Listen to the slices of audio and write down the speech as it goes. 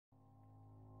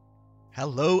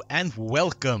Hello and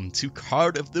welcome to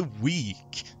Card of the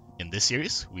Week. In this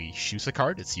series, we choose a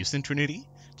card that's used in Trinity,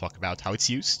 talk about how it's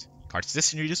used, cards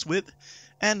it's synergized with,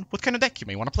 and what kind of deck you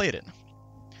may want to play it in.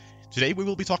 Today we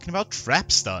will be talking about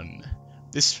Trap Stun.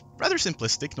 This rather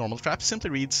simplistic normal trap simply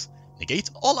reads, negate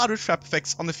all other trap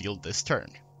effects on the field this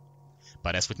turn.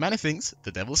 But as with many things,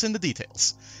 the devil's in the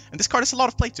details, and this card has a lot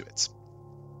of play to it.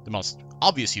 The most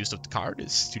obvious use of the card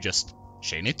is to just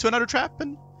chain it to another trap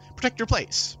and protect your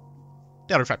plays.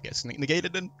 The other trap gets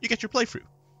negated and you get your playthrough.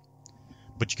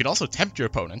 But you can also tempt your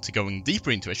opponent to going deeper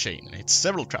into a chain and hit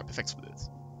several trap effects with it.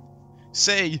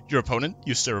 Say your opponent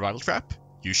used a revival trap,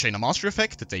 you chain a monster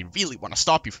effect that they really want to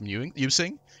stop you from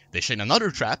using, they chain another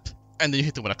trap, and then you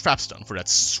hit them with a trap stun for that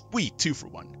sweet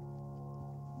 2-for-1.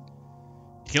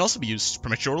 It can also be used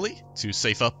prematurely to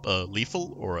save up a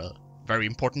lethal or a very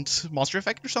important monster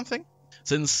effect or something,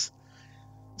 since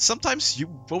sometimes you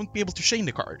won't be able to chain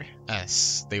the card,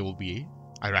 as they will be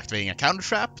either activating a counter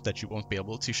trap that you won't be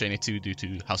able to chain it to due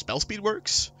to how spell speed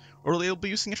works, or they'll be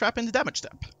using a trap in the damage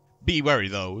step. Be wary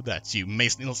though that you may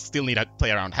still need to play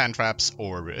around hand traps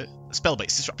or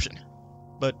spell-based disruption,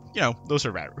 but you know, those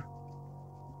are rarer.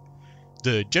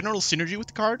 The general synergy with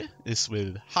the card is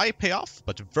with high payoff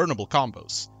but vulnerable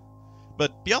combos,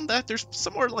 but beyond that there's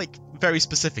some more very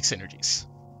specific synergies.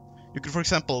 You could for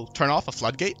example turn off a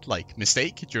floodgate like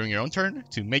Mistake during your own turn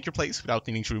to make your plays without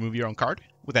needing to remove your own card,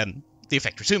 with then the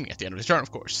effect resuming at the end of the turn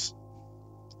of course.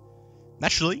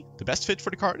 Naturally, the best fit for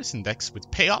the card is in decks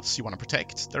with payoffs you want to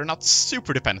protect that are not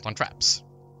super dependent on traps.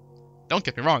 Don't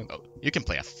get me wrong though, you can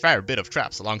play a fair bit of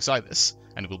traps alongside this,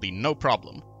 and it will be no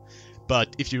problem.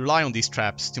 But if you rely on these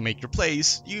traps to make your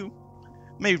plays, you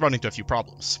may run into a few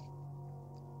problems.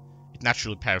 It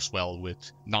naturally pairs well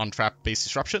with non-trap based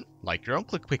disruption, like your own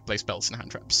quick play spells and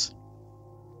hand traps.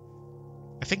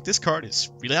 I think this card is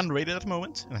really underrated at the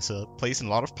moment, and has a place in a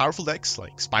lot of powerful decks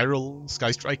like Spiral, Sky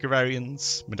Striker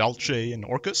variants, Medalche, and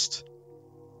Orcust.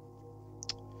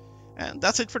 And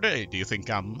that's it for today. Do you think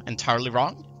I'm entirely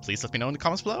wrong? Please let me know in the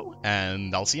comments below,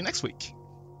 and I'll see you next week.